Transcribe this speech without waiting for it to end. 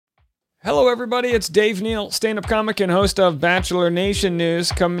Hello, everybody. It's Dave Neal, stand-up comic and host of Bachelor Nation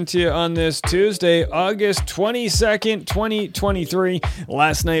News, coming to you on this Tuesday, August 22nd, 2023.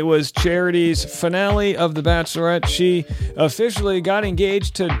 Last night was Charity's finale of The Bachelorette. She officially got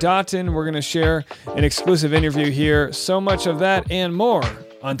engaged to Dotun. We're going to share an exclusive interview here. So much of that and more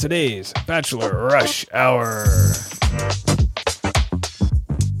on today's Bachelor Rush Hour.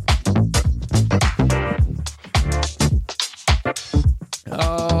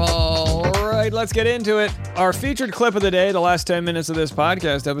 Let's get into it. Our featured clip of the day, the last 10 minutes of this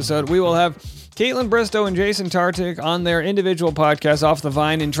podcast episode, we will have Kaitlyn, Bristowe, and Jason Tartick on their individual podcasts, Off the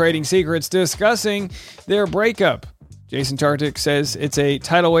Vine and Trading Secrets, discussing their breakup. Jason Tartick says it's a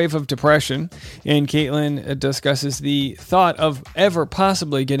tidal wave of depression, and Kaitlyn discusses the thought of ever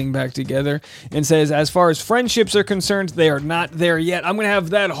possibly getting back together and says, as far as friendships are concerned, they are not there yet. I'm going to have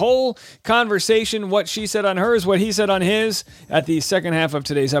that whole conversation, what she said on hers, what he said on his, at the second half of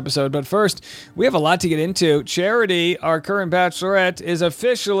today's episode. But first, we have a lot to get into. Charity, our current Bachelorette, is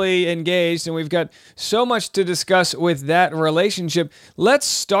officially engaged, and we've got so much to discuss with that relationship. Let's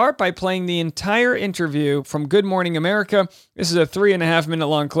start by playing the entire interview from Good Morning America. This is a 3.5 minute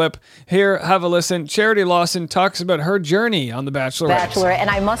long clip. Here, have a listen. Charity Lawson talks about her journey on The Bachelorette.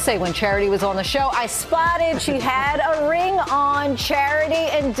 And I must say, when Charity was on the show, I spotted she had a ring on. Charity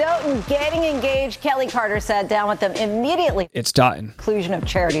and Dotun getting engaged. Kelly Carter sat down with them immediately. It's Dotun. Conclusion of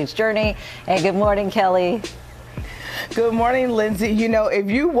Charity's journey. Hey, good morning, Kelly. Good morning, Lindsay. You know, if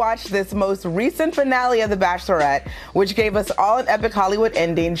you watch this most recent finale of The Bachelorette, which gave us all an epic Hollywood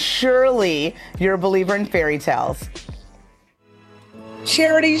ending, surely you're a believer in fairy tales.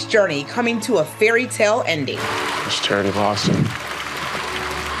 Charity's journey coming to a fairy tale ending. It's Charity Lawson.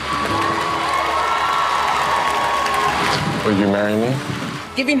 Will you marry me?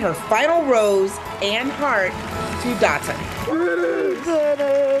 Giving her final rose and heart to Dotun.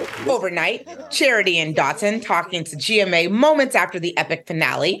 Overnight, Charity and Dotun talking to GMA moments after the epic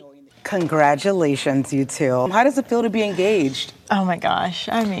finale. Congratulations, you two. How does it feel to be engaged? Oh my gosh,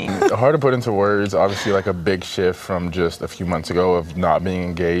 I mean. Hard to put into words, obviously like a big shift from just a few months ago of not being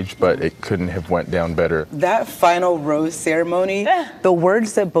engaged, but it couldn't have went down better. That final rose ceremony, the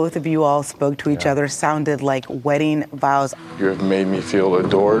words that both of you all spoke to each other sounded like wedding vows. You have made me feel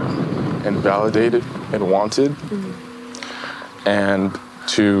adored and validated and wanted. And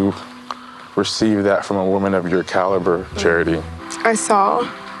to receive that from a woman of your caliber, Charity. I saw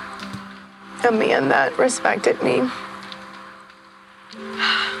a man that respected me,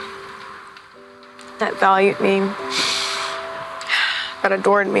 that valued me, that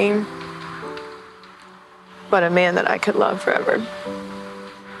adored me, but a man that I could love forever.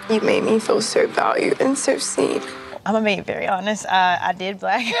 You made me feel so valued and so seen. I'm gonna be very honest, I did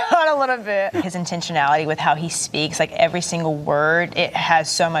black out a little bit. His intentionality with how he speaks, like every single word, it has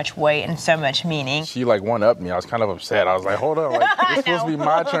so much weight and so much meaning. She like one-upped me. I was kind of upset. I was like, hold on, like it's supposed to be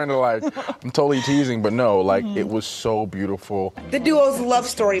my turn to like, I'm totally teasing, but no, like it was so beautiful. The duo's love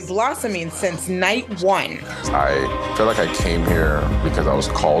story blossoming since night one. I feel like I came here because I was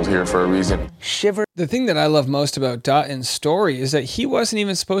called here for a reason. Shiver. The thing that I love most about Dotun's story is that he wasn't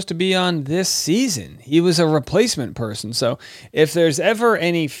even supposed to be on this season. He was a replacement person. So if there's ever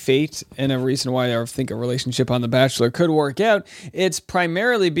any fate and a reason why I think a relationship on The Bachelor could work out, it's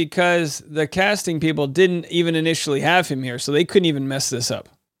primarily because the casting people didn't even initially have him here, so they couldn't even mess this up.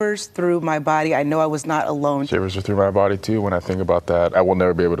 Through my body, I know I was not alone. Shivers are through my body too. When I think about that, I will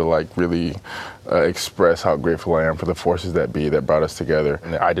never be able to like really express how grateful I am for the forces that be that brought us together.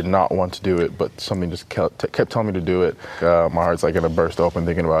 And I did not want to do it, but something just kept telling me to do it. My heart's like gonna burst open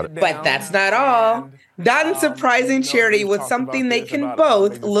thinking about it. But that's not all. Dotun surprising Charity with something they can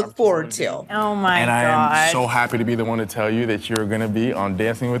both look forward to. Oh my God. God. And I am so happy to be the one to tell you that you're gonna be on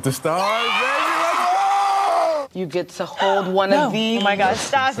Dancing with the Stars, baby. You get to hold one of these. Oh my God,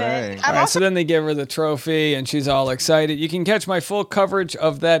 stop it. All right, so then they give her the trophy, and she's all excited. You can catch my full coverage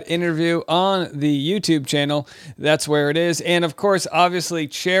of that interview on the YouTube channel. That's where it is. And, of course, obviously,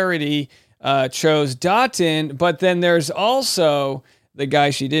 Charity chose Dotun, but then there's also the guy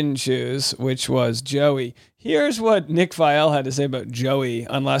she didn't choose, which was Joey. Here's what Nick Viall had to say about Joey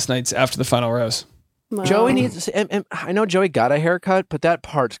on last night's After the Final Rose. Wow. Joey needs, and I know Joey got a haircut, but that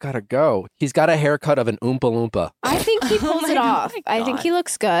part's got to go. He's got a haircut of an Oompa Loompa. I think he pulls it off. I think he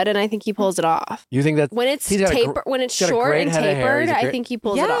looks good, and I think he pulls it off. You think that when it's when it's short and tapered, I think he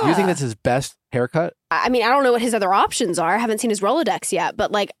pulls it off. You think that's his best haircut? I mean, I don't know what his other options are. I haven't seen his Rolodex yet,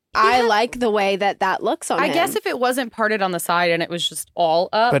 but like I like the way that looks on him. I guess if it wasn't parted on the side and it was just all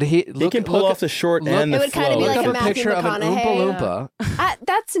up. But he can pull off the short and the flow. It would kind of be like a picture of an Oompa Loompa.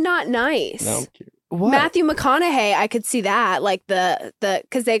 That's not nice. No, I'm cute. Matthew McConaughey, I could see that, like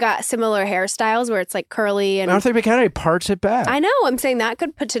because they got similar hairstyles where it's like curly and. Matthew McConaughey parts it back. I know. I'm saying that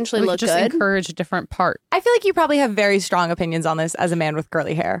could potentially look just good. Encourage a different part. I feel like you probably have very strong opinions on this as a man with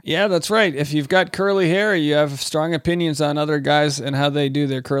curly hair. Yeah, that's right. If you've got curly hair, you have strong opinions on other guys and how they do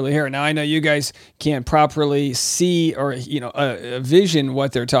their curly hair. Now, I know you guys can't properly see or vision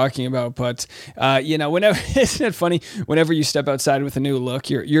what they're talking about, but whenever isn't it funny? Whenever you step outside with a new look,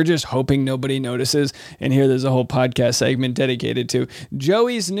 you're just hoping nobody notices. And here there's a whole podcast segment dedicated to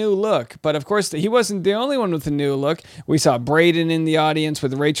Joey's new look. But of course, he wasn't the only one with a new look. We saw Braden in the audience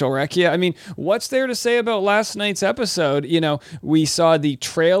with Rachel Recchia. I mean, what's there to say about last night's episode? We saw the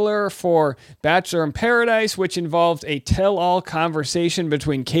trailer for Bachelor in Paradise, which involved a tell-all conversation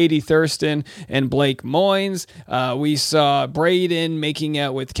between Katie Thurston and Blake Moynes. We saw Braden making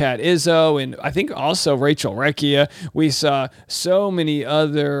out with Kat Izzo and I think also Rachel Recchia. We saw so many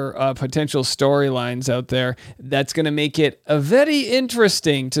other potential storylines out there that's going to make it a very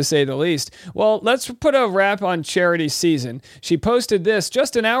interesting, to say the least. Well, let's put a wrap on Charity's season. She posted this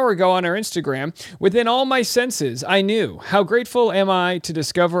just an hour ago on her Instagram. Within all my senses, I knew. How grateful am I to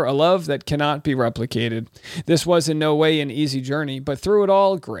discover a love that cannot be replicated. This was in no way an easy journey, but through it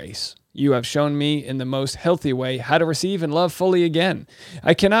all, grace. You have shown me in the most healthy way how to receive and love fully again.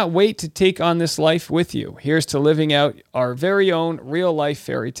 I cannot wait to take on this life with you. Here's to living out our very own real-life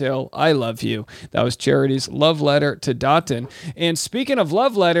fairy tale. I love you. That was Charity's love letter to Dotun. And speaking of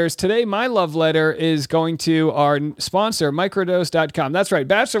love letters, today my love letter is going to our sponsor, microdose.com. That's right,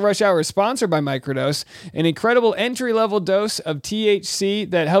 Bachelor Rush Hour is sponsored by Microdose, an incredible entry-level dose of THC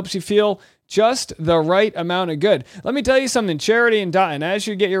that helps you feel just the right amount of good. Let me tell you something, Charity and Dotun, as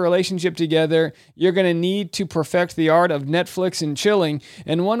you get your relationship together, you're going to need to perfect the art of Netflix and chilling.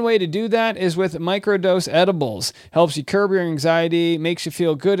 And one way to do that is with microdose edibles. Helps you curb your anxiety, makes you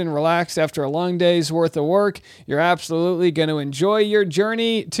feel good and relaxed after a long day's worth of work. You're absolutely going to enjoy your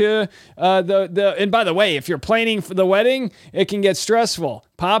journey to and by the way, if you're planning for the wedding, it can get stressful.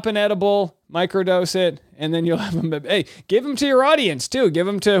 Pop an edible, microdose it, and then you'll have them. Hey, give them to your audience too. Give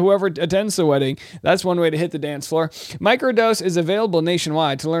them to whoever attends the wedding. That's one way to hit the dance floor. Microdose is available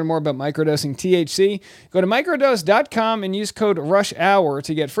nationwide. To learn more about microdosing THC, go to microdose.com and use code RUSHHOUR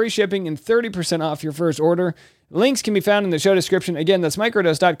to get free shipping and 30% off your first order. Links can be found in the show description. Again, that's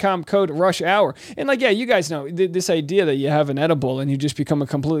microdose.com, code RUSHHOUR. And you guys know, this idea that you have an edible and you just become a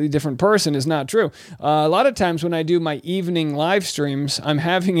completely different person is not true. A lot of times when I do my evening live streams, I'm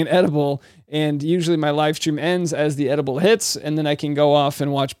having an edible, and usually my live stream ends as the edible hits, and then I can go off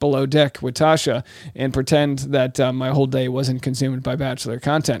and watch Below Deck with Tasha and pretend that my whole day wasn't consumed by Bachelor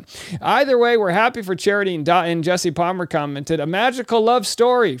content. Either way, we're happy for Charity and Dotun. Jesse Palmer commented, a magical love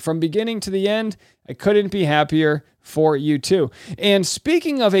story from beginning to the end. I couldn't be happier for you too. And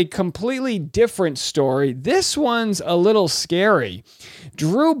speaking of a completely different story, this one's a little scary.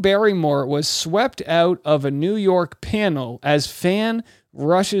 Drew Barrymore was swept out of a New York panel as fan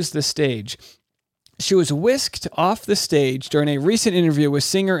rushes the stage. She was whisked off the stage during a recent interview with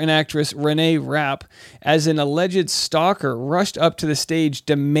singer and actress Renee Rapp as an alleged stalker rushed up to the stage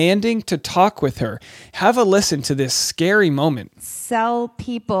demanding to talk with her. Have a listen to this scary moment. Sell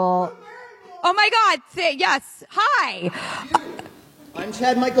people. Oh my God, yes, hi. I'm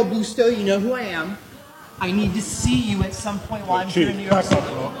Chad Michael Bristowe, you know who I am. I need to see you at some point while I'm here in New York City.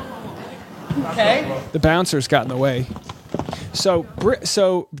 Okay? The bouncers got in the way. So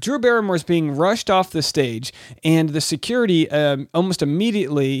Drew Barrymore's being rushed off the stage, and the security almost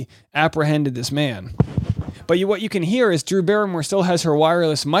immediately apprehended this man. But what you can hear is Drew Barrymore still has her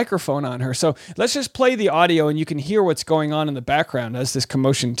wireless microphone on her. So let's just play the audio, and you can hear what's going on in the background as this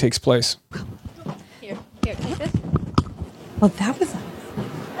commotion takes place. Here, take this. Well, that was...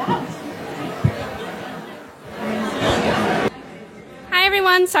 Hi,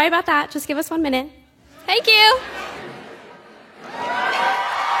 everyone. Sorry about that. Just give us 1 minute. Thank you.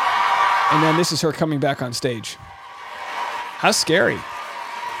 And then this is her coming back on stage. How scary.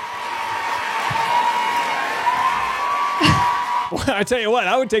 Well, I tell you what,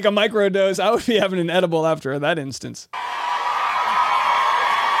 I would take a microdose. I would be having an edible after that instance.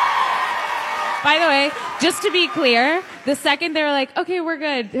 By the way, just to be clear, the second they were like, okay, we're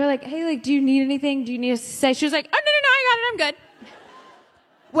good. They're like, hey, do you need anything? Do you need us to say? She was like, oh, no, I got it. I'm good.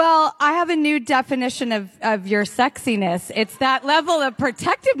 Well, I have a new definition of your sexiness. It's that level of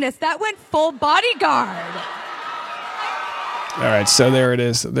protectiveness that went full bodyguard. All right, so there it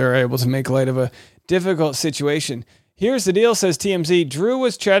is. They're able to make light of a difficult situation. Here's the deal, says TMZ. Drew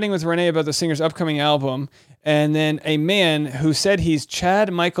was chatting with Renee about the singer's upcoming album, and then a man who said he's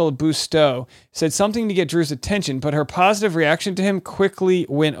Chad Michael Bristowe said something to get Drew's attention, but her positive reaction to him quickly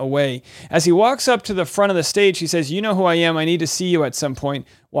went away. As he walks up to the front of the stage, he says, "You know who I am. I need to see you at some point,"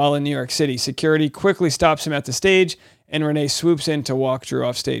 while in New York City. Security quickly stops him at the stage, and Renee swoops in to walk Drew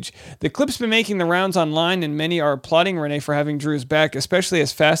off stage. The clip's been making the rounds online, and many are applauding Renee for having Drew's back, especially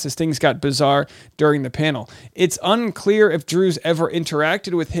as fast as things got bizarre during the panel. It's unclear if Drew's ever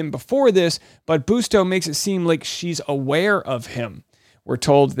interacted with him before this, but Bristowe makes it seem like she's aware of him. We're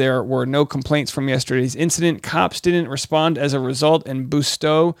told there were no complaints from yesterday's incident. Cops didn't respond as a result, and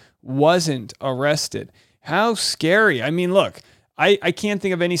Bristowe wasn't arrested. How scary. I mean, look, I can't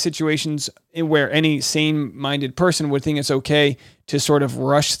think of any situations where any sane-minded person would think it's okay to sort of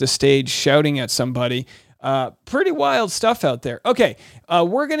rush the stage shouting at somebody. Pretty wild stuff out there. Okay,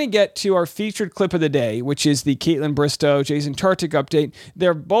 we're going to get to our featured clip of the day, which is the Kaitlyn Bristowe, Jason Tartick update.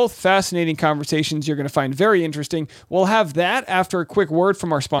 They're both fascinating conversations you're going to find very interesting. We'll have that after a quick word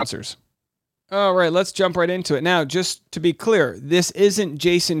from our sponsors. All right, let's jump right into it. Now, just to be clear, this isn't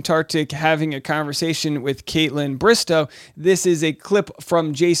Jason Tartick having a conversation with Kaitlyn Bristowe. This is a clip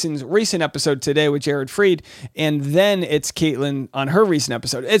from Jason's recent episode today with Jared Freed, and then it's Kaitlyn on her recent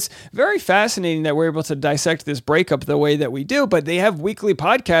episode. It's very fascinating that we're able to dissect this breakup the way that we do, but they have weekly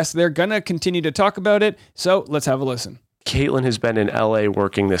podcasts. They're going to continue to talk about it, so let's have a listen. Kaitlyn has been in LA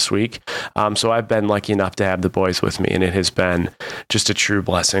working this week. So I've been lucky enough to have the boys with me, and it has been just a true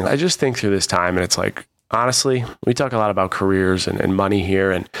blessing. I just think through this time, and it's like, honestly, we talk a lot about careers and money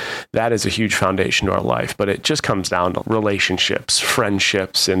here, and that is a huge foundation to our life, but it just comes down to relationships,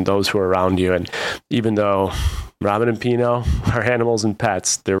 friendships, and those who are around you. And even though Robin and Pino are animals and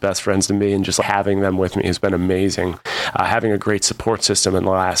pets, they're best friends to me, and just having them with me has been amazing. Having a great support system in the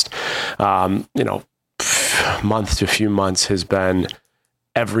last, month to a few months has been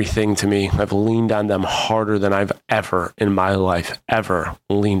everything to me. I've leaned on them harder than I've ever in my life ever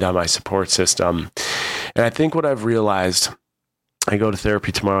leaned on my support system. And I think what I've realized, I go to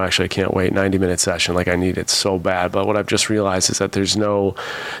therapy tomorrow. Actually, I can't wait. 90-minute session. Like, I need it so bad. But what I've just realized is that there's no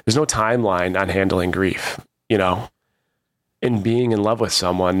timeline on handling grief, in being in love with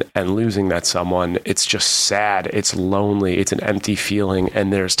someone and losing that someone. It's just sad. It's lonely. It's an empty feeling.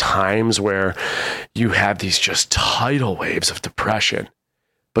 And there's times where you have these just tidal waves of depression.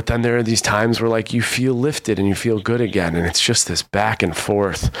 But then there are these times where like you feel lifted and you feel good again. And it's just this back and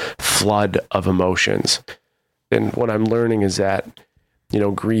forth flood of emotions. And what I'm learning is that,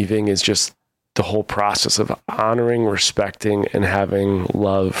 grieving is just the whole process of honoring, respecting, and having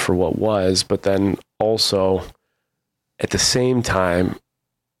love for what was, but then also at the same time,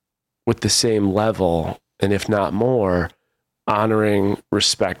 with the same level, and if not more, honoring,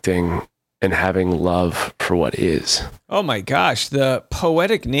 respecting, and having love for what is. Oh my gosh, the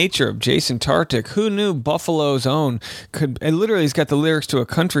poetic nature of Jason Tartick. Who knew Buffalo's Own and literally he's got the lyrics to a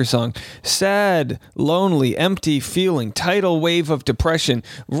country song. Sad, lonely, empty feeling, tidal wave of depression.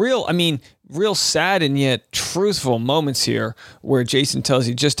 Real sad and yet truthful moments here where Jason tells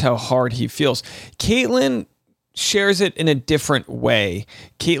you just how hard he feels. Kaitlyn shares it in a different way.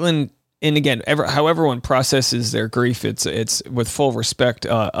 Kaitlyn, and again, how everyone processes their grief, it's with full respect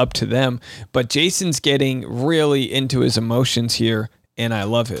up to them. But Jason's getting really into his emotions here, and I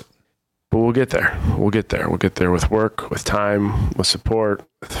love it. But we'll get there. We'll get there with work, with time, with support,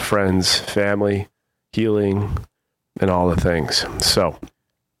 with friends, family, healing, and all the things. So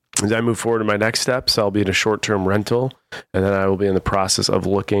as I move forward to my next steps, I'll be in a short-term rental, and then I will be in the process of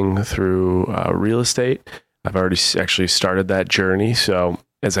looking through real estate. I've already actually started that journey. So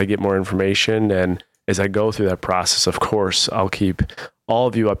as I get more information and as I go through that process, of course, I'll keep all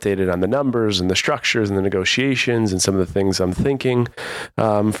of you updated on the numbers and the structures and the negotiations and some of the things I'm thinking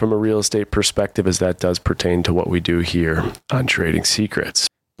from a real estate perspective as that does pertain to what we do here on Trading Secrets.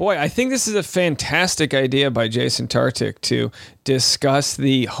 Boy, I think this is a fantastic idea by Jason Tartick to discuss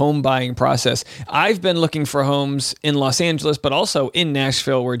the home buying process. I've been looking for homes in Los Angeles, but also in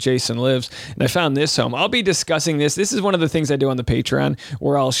Nashville where Jason lives, and I found this home. I'll be discussing this. This is one of the things I do on the Patreon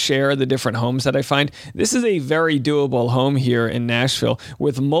where I'll share the different homes that I find. This is a very doable home here in Nashville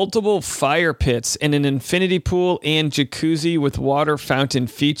with multiple fire pits and an infinity pool and jacuzzi with water fountain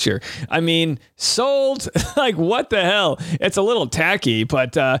feature. I mean, sold. Like, what the hell? It's a little tacky,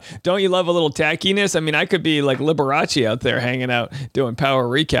 but don't you love a little tackiness? I mean, I could be like Liberace out there hanging out doing power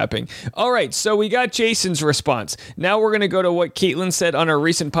recapping. All right, so we got Jason's response. Now we're going to go to what Kaitlyn said on our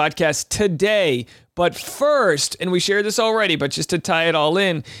recent podcast today. But first, and we shared this already, but just to tie it all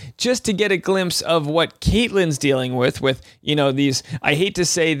in, just to get a glimpse of what Kaitlyn's dealing with, you know, these, I hate to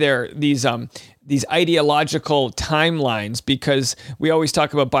say they're these these ideological timelines, because we always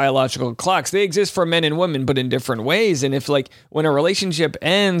talk about biological clocks. They exist for men and women, but in different ways. And if like when a relationship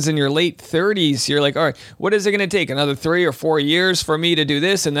ends in your late 30s, you're like, all right, what is it going to take? Another 3 or 4 years for me to do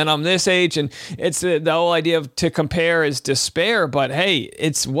this? And then I'm this age. And it's the whole idea of to compare is despair. But hey,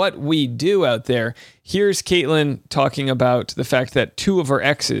 it's what we do out there. Here's Kaitlyn talking about the fact that 2 of her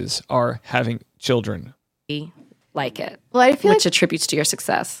exes are having children. Like it. Well, I feel which attributes to your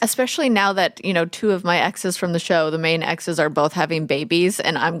success. Especially now that, 2 of my exes from the show, the main exes, are both having babies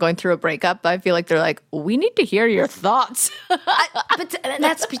and I'm going through a breakup. I feel like they're like, we need to hear your thoughts.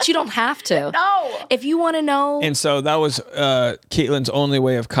 But you don't have to. No. If you want to know. And so that was Kaitlyn's only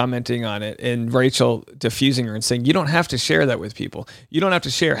way of commenting on it, and Rachel diffusing her and saying, you don't have to share that with people. You don't have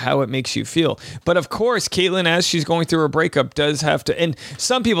to share how it makes you feel. But of course, Kaitlyn, as she's going through her breakup, does have to. And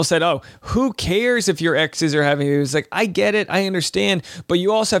some people said, oh, who cares if your exes are having? It was like, I get it, I understand, but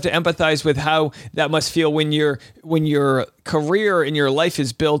you also have to empathize with how that must feel when your career and your life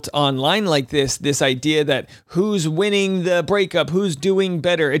is built online like this idea that who's winning the breakup, who's doing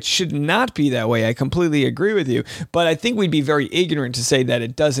better. It should not be that way. I completely agree with you, but I think we'd be very ignorant to say that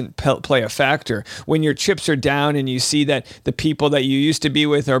it doesn't play a factor. When your chips are down and you see that the people that you used to be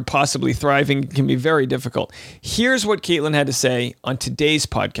with are possibly thriving, it can be very difficult. Here's what Kaitlyn had to say on today's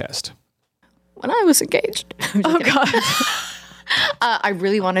podcast. When I was engaged. Oh, God. I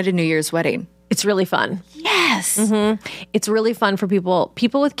really wanted a New Year's wedding. It's really fun. Yes. Mm-hmm. It's really fun for people.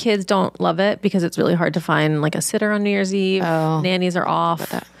 People with kids don't love it because it's really hard to find like a sitter on New Year's Eve. Oh, nannies are off.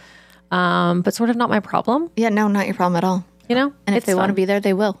 But sort of not my problem. Yeah, no, not your problem at all. And if they want to be there,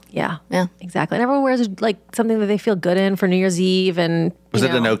 they will. Yeah, exactly. And everyone wears like something that they feel good in for New Year's Eve. And was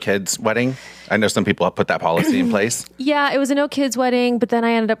it a no kids wedding? I know some people have put that policy in place. Yeah, it was a no kids wedding, but then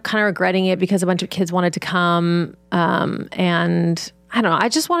I ended up kind of regretting it because a bunch of kids wanted to come, and I don't know. I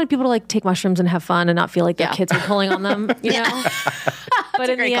just wanted people to like take mushrooms and have fun and not feel like their kids were pulling on them, you know? But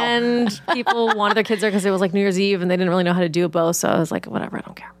in the end, people wanted their kids there because it was like New Year's Eve and they didn't really know how to do it both. So I was like, whatever, I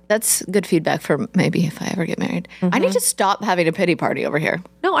don't care. That's good feedback for maybe if I ever get married. I need to stop having a pity party over here.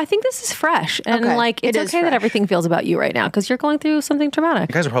 No, I think this is fresh. And like, it's okay that everything feels about you right now because you're going through something traumatic.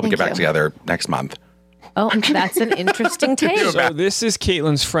 You guys will probably get back together next month. Oh, that's an interesting take. So this is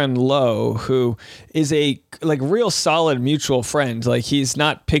Kaitlyn's friend Lo, who is a like real solid mutual friend. Like he's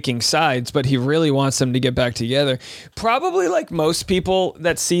not picking sides, but he really wants them to get back together. Probably like most people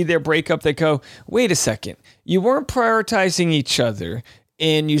that see their breakup, they go, wait a second, you weren't prioritizing each other.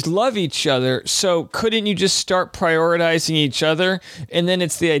 And you love each other, so couldn't you just start prioritizing each other? And then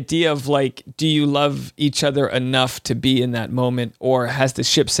it's the idea of like, do you love each other enough to be in that moment, or has the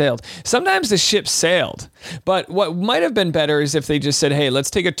ship sailed? Sometimes the ship sailed, but what might have been better is if they just said, hey,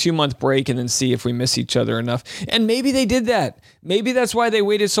 let's take a 2-month break and then see if we miss each other enough. And maybe they did that. Maybe that's why they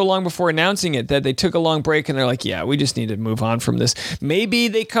waited so long before announcing it, that they took a long break and they're like, yeah, we just need to move on from this. Maybe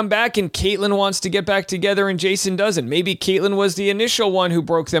they come back and Kaitlyn wants to get back together and Jason doesn't. Maybe Kaitlyn was the initial one who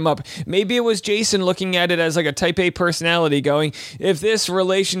broke them up. Maybe it was Jason looking at it as like a type A personality going, if this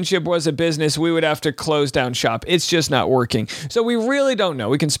relationship was a business, we would have to close down shop. It's just not working. So we really don't know.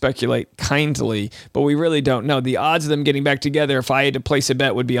 We can speculate kindly, but we really don't know. The odds of them getting back together, if I had to place a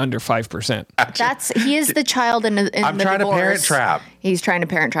bet, would be under 5%. He is the child in the I'm trying divorce. to parent trap. He's trying to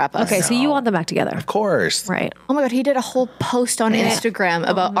parent trap us. Okay, so you want them back together. Of course. Right. Oh my God, he did a whole post on Instagram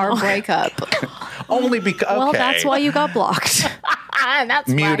about our breakup. Only because, okay. Well, that's why you got blocked.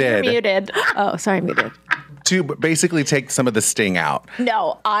 That's why you're muted. Oh, sorry, muted. To basically take some of the sting out.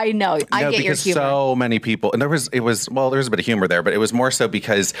 No, I know. I get your because humor. so many people, and there was a bit of humor there, but it was more so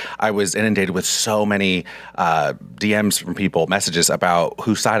because I was inundated with so many DMs from people, messages about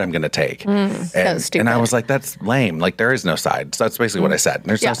whose side I'm going to take. So stupid. And I was like, that's lame. Like, there is no side. So that's basically what I said.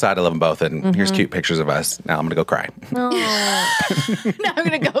 There's no side. I love them both. And here's cute pictures of us. Now I'm going to go cry. Now I'm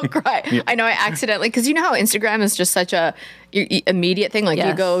going to go cry. Yeah. I know I accidentally, because you know how Instagram is just such a immediate thing. Like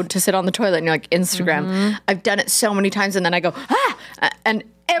you go to sit on the toilet and you're like, Instagram. I've done it so many times and then I go, and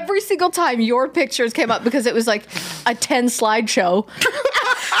every single time your pictures came up because it was like a 10 slideshow.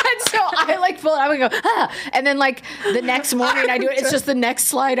 And so I like pull it out and go, and then like the next morning I do it, it's just the next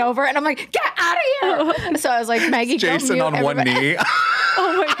slide over and I'm like, get out of here. So I was like, Maggie, go Jason mute on everybody. one knee.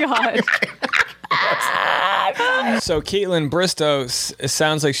 Oh my God. So Kaitlyn Bristowe, it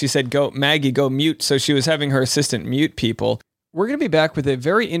sounds like she said, go Maggie, go mute. So she was having her assistant mute people. We're going to be back with a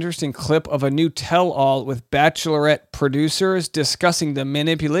very interesting clip of a new tell-all with Bachelorette producers discussing the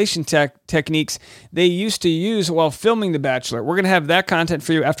manipulation techniques they used to use while filming The Bachelor. We're going to have that content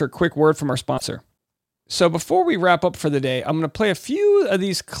for you after a quick word from our sponsor. So before we wrap up for the day, I'm going to play a few of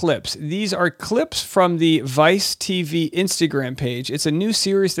these clips. These are clips from the Vice TV Instagram page. It's a new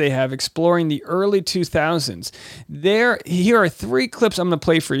series they have exploring the early 2000s. Here are 3 clips I'm going to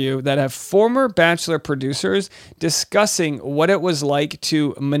play for you that have former Bachelor producers discussing what it was like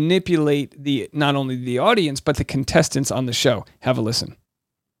to manipulate not only the audience, but the contestants on the show. Have a listen.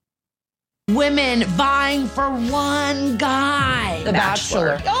 Women vying for one guy. The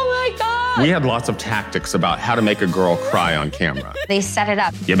Bachelor. Oh my God. We had lots of tactics about how to make a girl cry on camera. They set it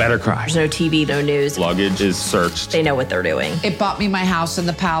up. You better cry. There's no TV, no news. Luggage is searched. They know what they're doing. It bought me my house in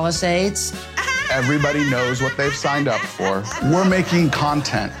the Palisades. Everybody knows what they've signed up for. We're making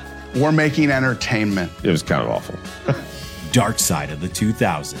content. We're making entertainment. It was kind of awful. Dark side of the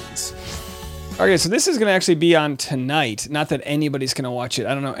 2000s. Okay, so this is going to actually be on tonight. Not that anybody's going to watch it.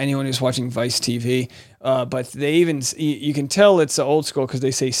 I don't know anyone who's watching Vice TV, but they you can tell it's old school because they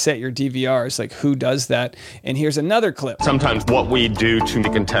say set your DVRs. Like, who does that? And here's another clip. Sometimes what we do to the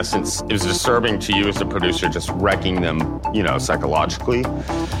contestants is disturbing to you as a producer, just wrecking them, psychologically.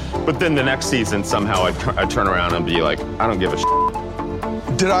 But then the next season, somehow I turn around and be like, I don't give a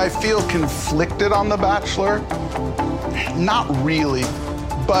shit. Did I feel conflicted on The Bachelor? Not really,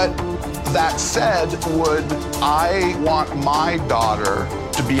 but that said, would I want my daughter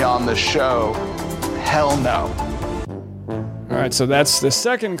to be on the show? Hell no. All right, so that's the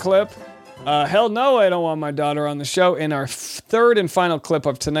second clip. Hell no, I don't want my daughter on the show. And our third and final clip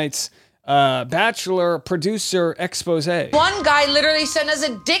of tonight's Bachelor producer expose. One guy literally sent us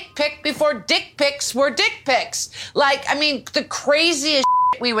a dick pic before dick pics were dick pics. The craziest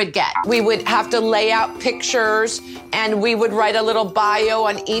we would get. We would have to lay out pictures and we would write a little bio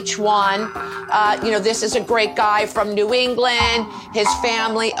on each one. This is a great guy from New England. His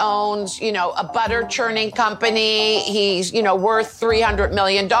family owns, a butter churning company. He's, worth $300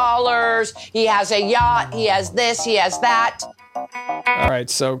 million. He has a yacht. He has this, he has that. All right,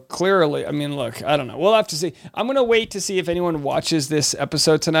 so clearly, look, I don't know. We'll have to see. I'm going to wait to see if anyone watches this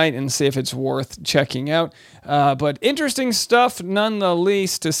episode tonight and see if it's worth checking out. But interesting stuff, none the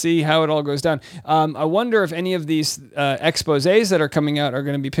least, to see how it all goes down. I wonder if any of these exposés that are coming out are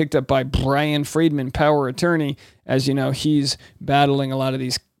going to be picked up by Brian Friedman, power attorney. As you know, he's battling a lot of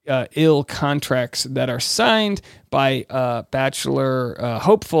these ill contracts that are signed by Bachelor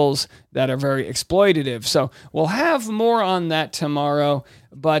hopefuls that are very exploitative. So we'll have more on that tomorrow.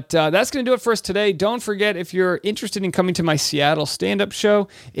 But that's going to do it for us today. Don't forget, if you're interested in coming to my Seattle stand-up show,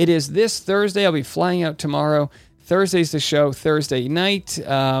 it is this Thursday. I'll be flying out tomorrow. Thursday's the show, Thursday night.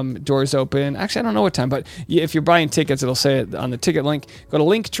 Doors open. Actually, I don't know what time, but if you're buying tickets, it'll say it on the ticket link. Go to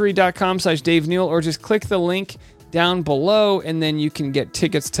linktree.com/Dave Neal or just click the link down below, and then you can get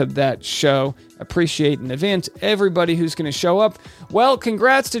tickets to that show. Appreciate in advance everybody who's going to show up. Well,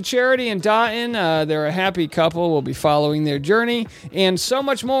 congrats to Charity and Dotton. They're a happy couple. We'll be following their journey and so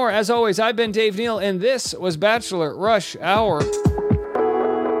much more. As always, I've been Dave Neal, and this was Bachelor Rush Hour.